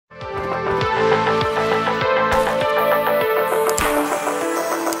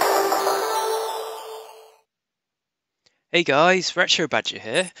Hey guys, Retro Badger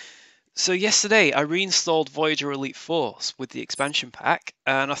here. So yesterday I reinstalled Voyager Elite Force with the expansion pack,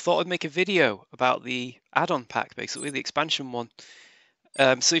 and I thought I'd make a video about the add-on pack, basically, the expansion one.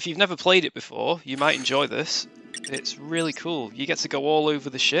 So if you've never played it before, you might enjoy this. It's really cool. You get to go all over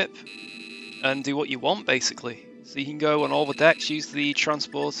the ship and do what you want, basically. So you can go on all the decks, use the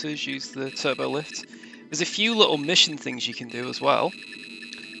transporters, use the turbo lift. There's a few little mission things you can do as well.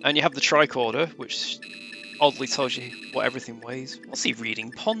 And you have the tricorder, which oddly tells you what everything weighs. What's he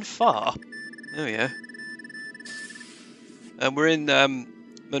reading? Pon farr? Oh yeah. And we're in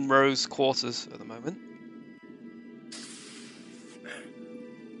Monroe's quarters at the moment.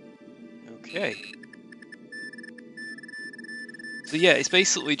 Okay. So yeah, it's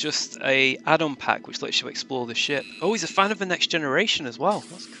basically just a add-on pack which lets you explore the ship. Oh, he's a fan of the Next Generation as well.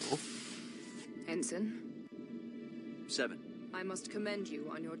 That's cool. Ensign? 7. I must commend you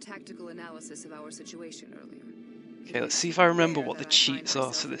on your tactical analysis of our situation earlier. Okay, let's see if I remember what the cheats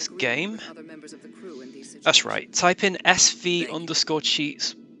are to this game. That's right. Type in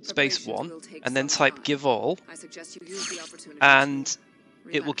SV_cheats space 1 and then type give all, and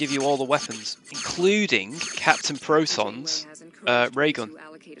it will give you all the weapons, including Captain Proton's ray gun.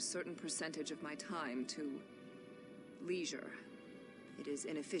 Allocate a certain percentage of my time to leisure. It is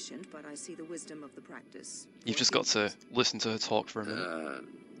inefficient, but I see the wisdom of the practice. You've just got to listen to her talk for a minute.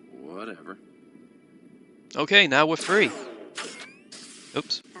 Whatever. Okay, now we're free.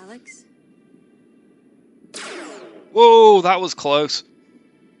 Oops. Alex? Whoa, that was close.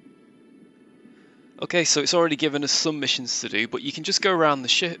 Okay, so it's already given us some missions to do, but you can just go around the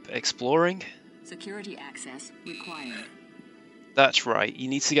ship exploring. Security access required. That's right, you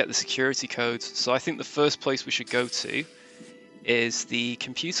need to get the security codes. So I think the first place we should go to is the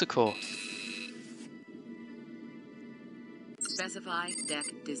computer core. Specify deck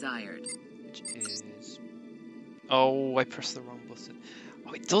desired. Which is... Oh, I pressed the wrong button.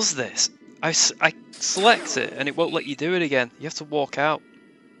 Oh, it does this. I select it and it won't let you do it again. You have to walk out.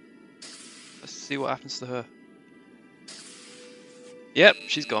 Let's see what happens to her. Yep,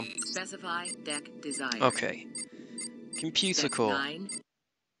 she's gone. Specify deck desired. Okay. Computer Deck core. 9.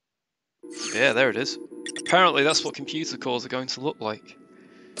 Yeah, there it is. Apparently that's what computer cores are going to look like.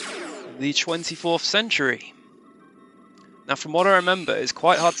 The 24th century. Now from what I remember, it's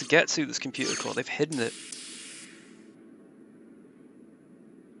quite hard to get to this computer core. They've hidden it.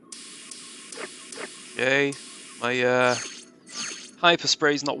 Okay, my hyper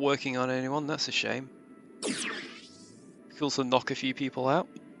spray's not working on anyone, that's a shame. Cool to knock a few people out.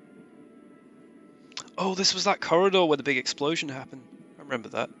 Oh, this was that corridor where the big explosion happened. I remember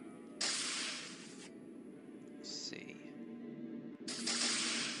that. Let's see.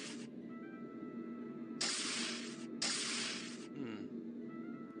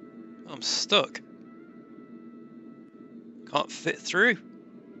 I'm stuck. Can't fit through.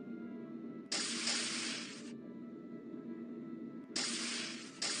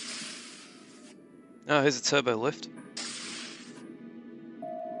 Oh, here's a turbo lift.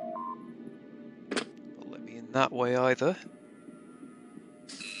 Won't let me in that way either.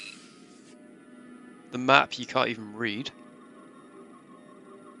 The map you can't even read.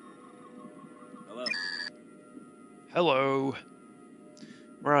 Hello. Hello.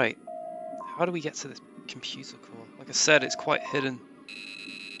 Right. How do we get to this computer core? Like I said, it's quite hidden.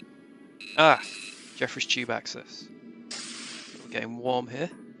 Ah, Jeffrey's tube access. We're getting warm here.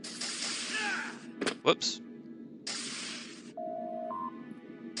 Whoops.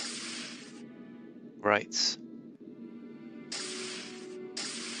 Right.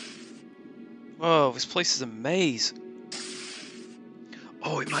 Whoa, this place is a maze.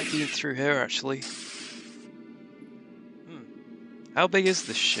 Oh, it might be in through here actually. How big is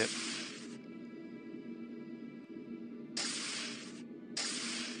this ship?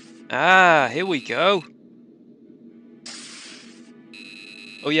 Ah, here we go.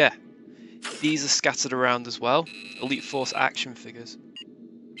 Oh yeah. These are scattered around as well. Elite Force action figures.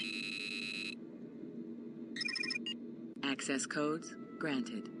 Access codes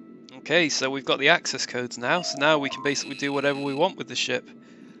granted. Okay, so we've got the access codes now, so now we can basically do whatever we want with the ship.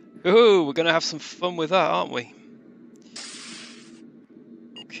 Ooh, we're gonna have some fun with that, aren't we?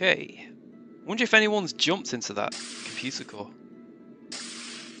 Okay. Wonder if anyone's jumped into that computer core.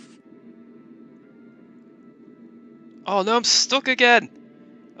 Oh no, I'm stuck again!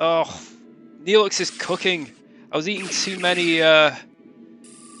 Oh. Neelix is cooking. I was eating too many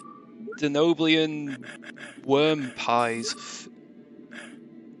Denoblian worm pies.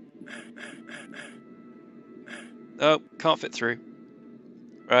 Nope, can't fit through.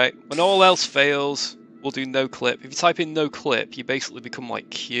 Right, when all else fails, we'll do no clip. If you type in no clip, you basically become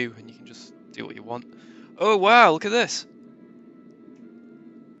like Q and you can just do what you want. Oh wow, look at this.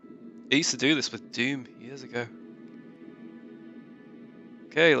 They used to do this with Doom years ago.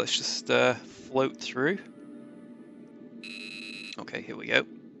 Okay, let's just float through. Okay, here we go.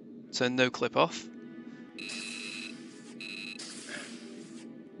 Turn no clip off.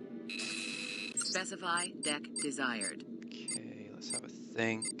 Specify deck desired. Okay, let's have a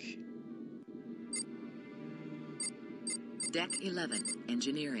think. Deck 11,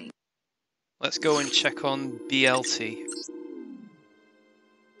 engineering. Let's go and check on BLT.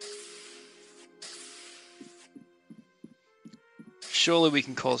 Surely we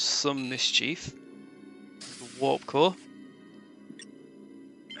can cause some mischief with the warp core.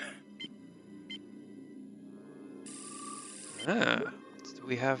 Ah, what do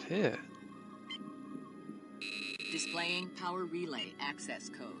we have here? Displaying power relay access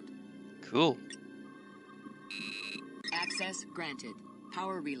code. Cool. Access granted.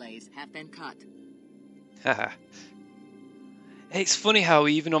 Power relays have been cut. Haha. It's funny how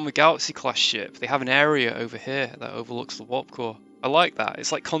even on the Galaxy class ship, they have an area over here that overlooks the warp core. I like that.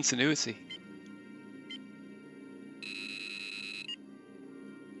 It's like continuity.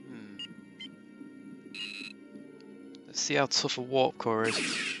 Let's see how tough a warp core is.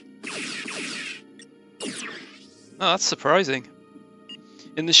 Oh, that's surprising.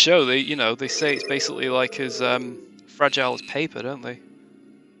 In the show, they say it's basically like as fragile as paper, don't they?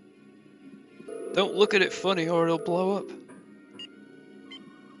 Don't look at it funny or it'll blow up.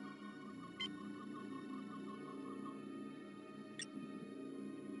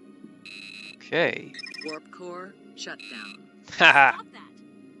 Okay. Warp core shutdown. Haha.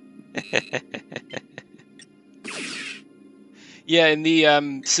 Yeah, in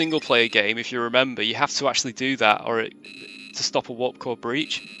the single player game, if you remember, you have to actually do that to stop a warp core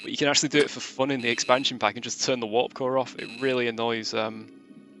breach. But you can actually do it for fun in the expansion pack and just turn the warp core off. It really annoys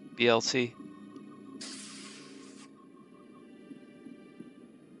BLT. Is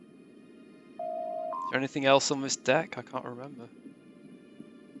there anything else on this deck? I can't remember.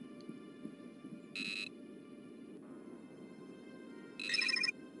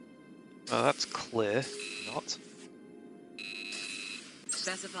 Oh, that's clear. Not.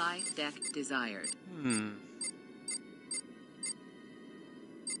 Specify deck desired.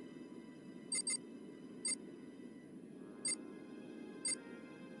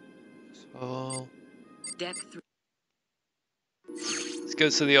 So Deck 3. let's go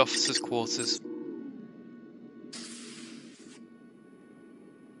to the officers' quarters.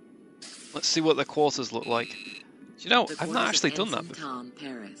 Let's see what their quarters look like. Do you know, The I've not quarters actually of done that Ensign before. Tom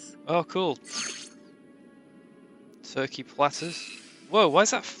Paris. Oh, cool. Turkey platters. Whoa, why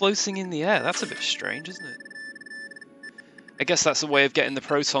is that floating in the air? That's a bit strange, isn't it? I guess that's a way of getting the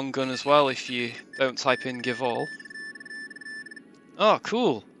proton gun as well if you don't type in give all. Oh,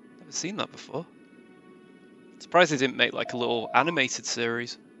 cool. Never seen that before. Surprised they didn't make like a little animated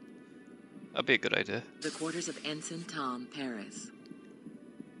series. That'd be a good idea. The quarters of Ensign Tom Paris.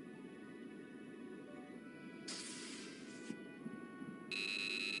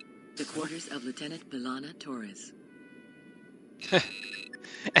 The quarters of Lieutenant Bilana Torres.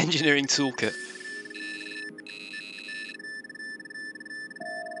 Engineering toolkit.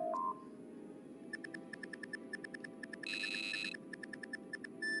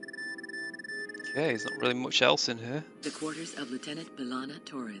 Okay, there's not really much else in here. The quarters of Lieutenant Bilana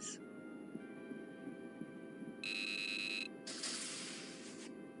Torres.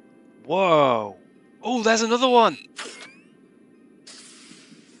 Whoa! Oh, there's another one!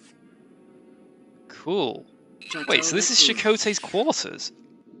 Cool. Wait, so this is Chakotay's quarters?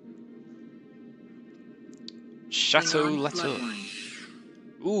 Chateau Klingon Latour. bloodwine.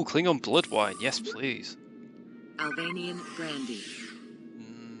 Ooh, Klingon blood wine. Yes, please. Albanian brandy.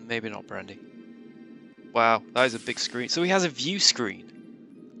 Maybe not brandy. Wow, that is a big screen. So he has a view screen.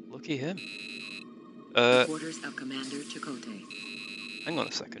 Lucky him. The quarters of Commander Chakotay. Hang on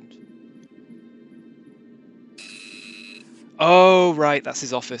a second. Oh, right, that's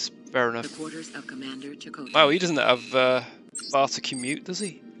his office. Fair enough. The quarters of Commander Chakotay. Wow, he doesn't have far to commute, does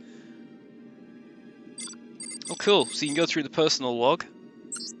he? Oh, cool. So you can go through the personal log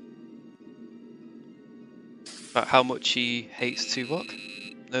about how much he hates Tuvok,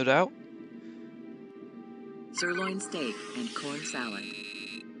 no doubt. Sirloin steak and corn salad.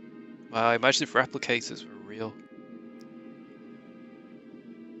 Wow, imagine if replicators were real.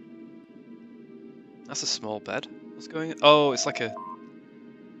 That's a small bed. What's going on? Oh, it's like a...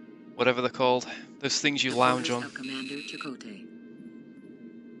 whatever they're called. Those things you The lounge quarters on. of Commander Chakotay.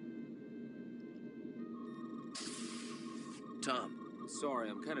 Tom, sorry,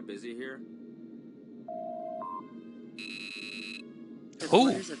 I'm kind of busy here. The Oh.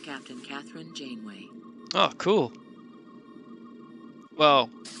 quarters of Captain Catherine Janeway. Oh, cool. Well,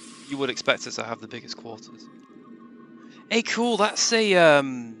 you would expect it to have the biggest quarters. Hey, cool, that's a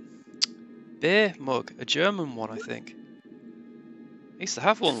beer mug, a German one, I think. I used to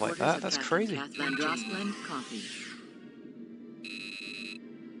have one like that, that's crazy. Coffee.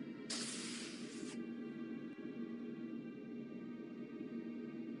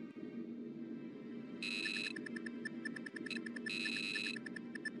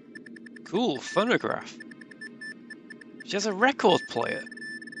 Cool, phonograph. She has a record player.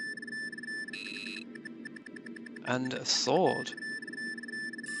 And a sword.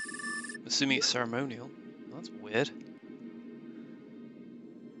 I'm assuming it's ceremonial. That's weird.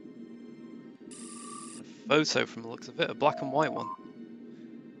 A photo from the looks of it, a black and white one.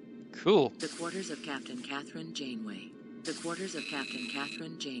 Cool. The quarters of Captain Catherine Janeway. The quarters of Captain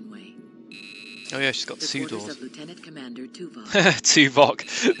Catherine Janeway. Oh yeah, she's got the two quarters doors. of Lieutenant Commander Tuvok. Tuvok.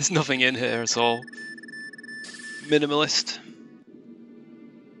 There's nothing in here at all. Minimalist.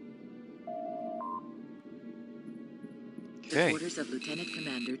 The Okay. quarters of Lieutenant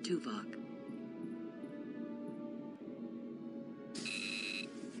Commander Tuvok.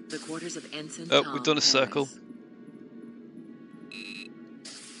 The quarters of Ensign Oh, Tom we've done a circle. Paris.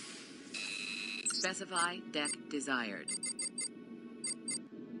 Specify deck desired.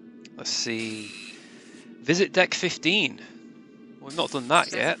 Let's see. Visit deck 15. We've not done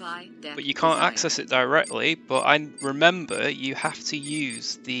that yet, but you can't access it directly. But I remember you have to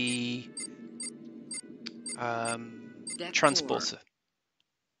use the transporter.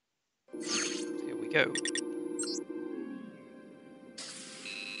 4. Here we go.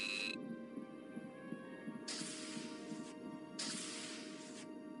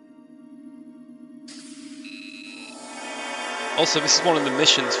 Also, this is one of the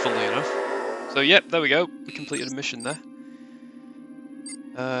missions, funnily enough. So, yep, there we go. We completed a mission there.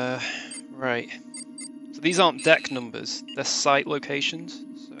 Right. So these aren't deck numbers, they're site locations.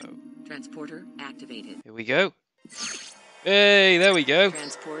 So Transporter activated. here we go. Hey, there we go.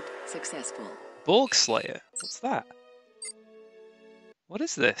 Transport successful. Borg Slayer. What's that? What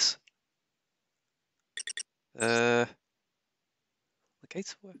is this? Locator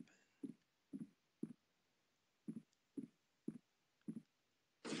weapon.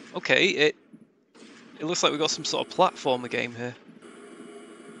 Okay, it looks like we've got some sort of platformer game here.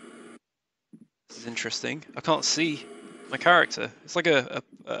 This is interesting. I can't see my character. It's like a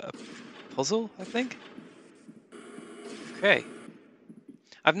puzzle, I think. Okay.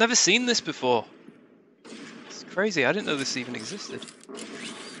 I've never seen this before. It's crazy. I didn't know this even existed.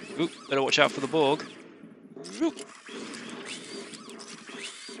 Oop, better watch out for the Borg. Oop.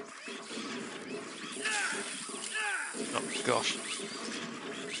 Oh gosh.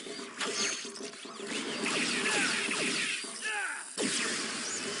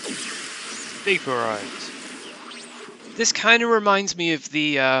 Vaporize. This kind of reminds me of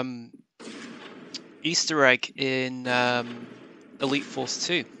the Easter egg in Elite Force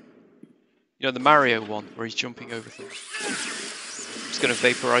 2. You know, the Mario one, where he's jumping over things. Just going to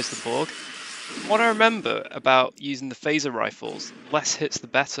vaporize the Borg. What I remember about using the phaser rifles, less hits the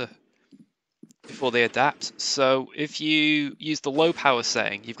better before they adapt. So if you use the low power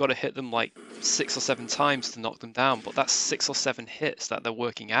setting, you've got to hit them like 6 or 7 times to knock them down, but that's 6 or 7 hits that they're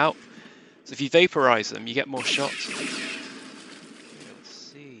working out. So if you vaporize them, you get more shots. Let's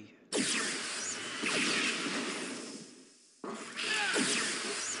see.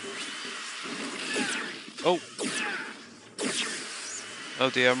 Oh.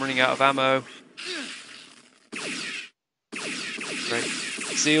 Oh dear, I'm running out of ammo. Great.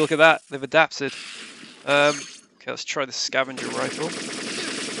 See, look at that. They've adapted. Okay, let's try the scavenger rifle.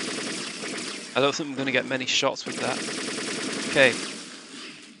 I don't think I'm going to get many shots with that. Okay.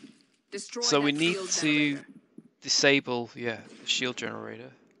 Destroy So we that need shield to generator. disable, yeah, the shield generator.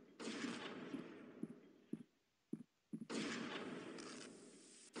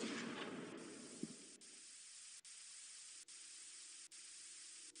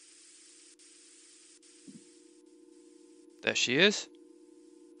 There she is.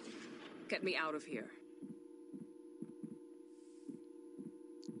 Get me out of here.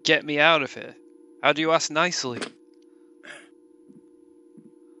 Get me out of here. How do you ask nicely?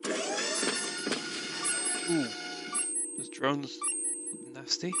 Ooh. Those drones look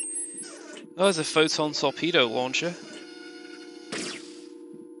nasty. Oh, there's a photon torpedo launcher.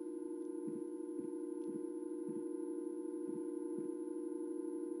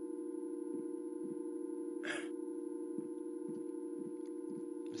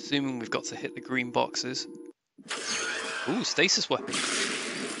 Assuming we've got to hit the green boxes. Ooh, stasis weapon.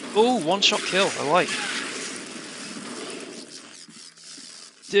 Ooh, one-shot kill, I like.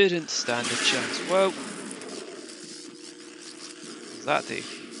 Didn't stand a chance. Whoa. What does that do?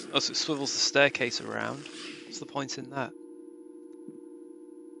 Oh, so it swivels the staircase around. What's the point in that?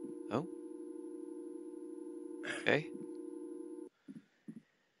 Oh. Okay.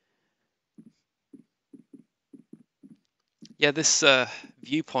 Yeah, this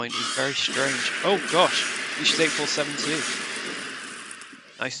viewpoint is very strange. Oh gosh, Ishi's 8472.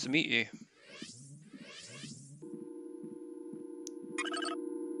 Nice to meet you.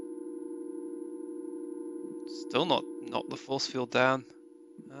 Still not the force field down.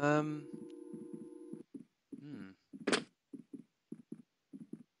 Okay,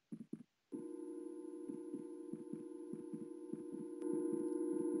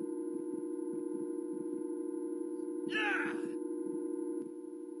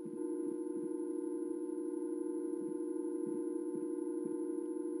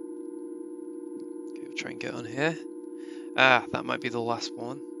 we'll try and get on here. Ah, that might be the last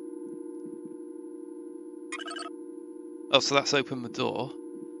one. Oh, so that's opened the door.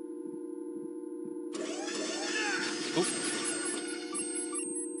 Oop.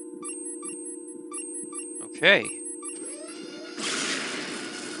 Okay.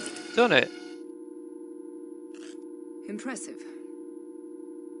 Done it. Impressive.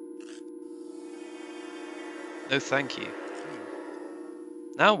 No thank you.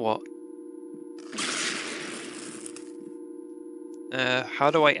 Now what? How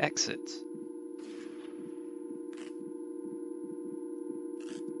do I exit?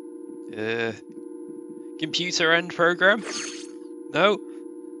 Computer end program? No?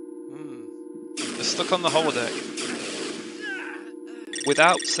 We're stuck on the holodeck.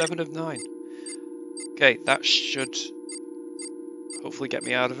 Without 7 of 9. Okay, that should hopefully get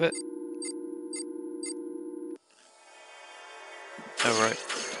me out of it. Oh right.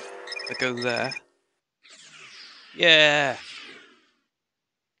 I go there. Yeah!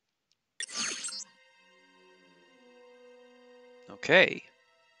 Okay.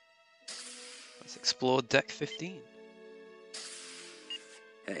 Let's explore deck 15.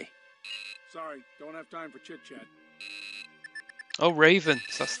 Hey. Sorry, don't have time for chit-chat. Oh, Raven.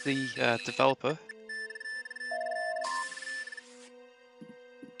 So that's the developer.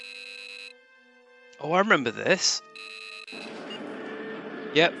 Oh, I remember this.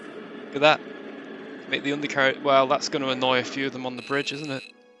 Yep. Look at that. Make the undercarriage... Well, that's going to annoy a few of them on the bridge, isn't it?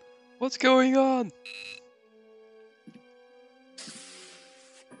 What's going on?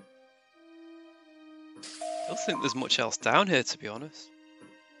 I don't think there's much else down here, to be honest.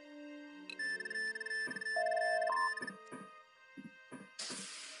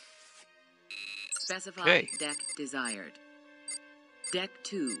 Specify Okay. deck desired. Deck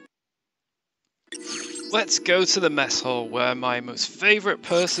 2. Let's go to the mess hall, where my most favourite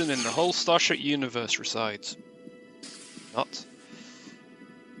person in the whole Star Trek universe resides. Not.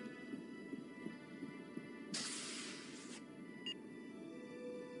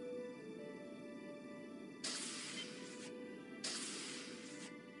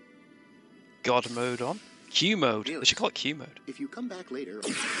 God mode on. Q mode. They should call it Q mode. If you come back later...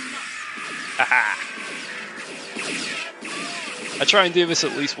 Haha. I try and do this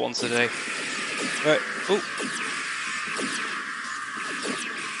at least once a day. Right. Oh.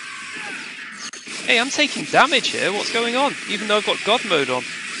 Hey, I'm taking damage here. What's going on? Even though I've got God mode on.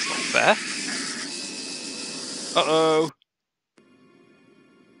 It's not fair. Uh-oh.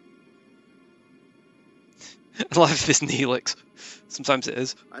 Life is Neelix. Sometimes it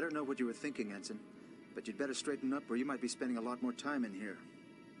is. I don't know what you were thinking, Ensign, but you'd better straighten up or you might be spending a lot more time in here.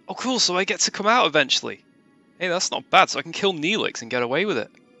 Oh, cool. So I get to come out eventually. Hey, that's not bad. So I can kill Neelix and get away with it.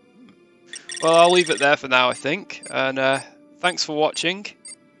 Well, I'll leave it there for now, I think. And thanks for watching.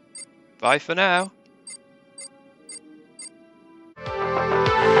 Bye for now.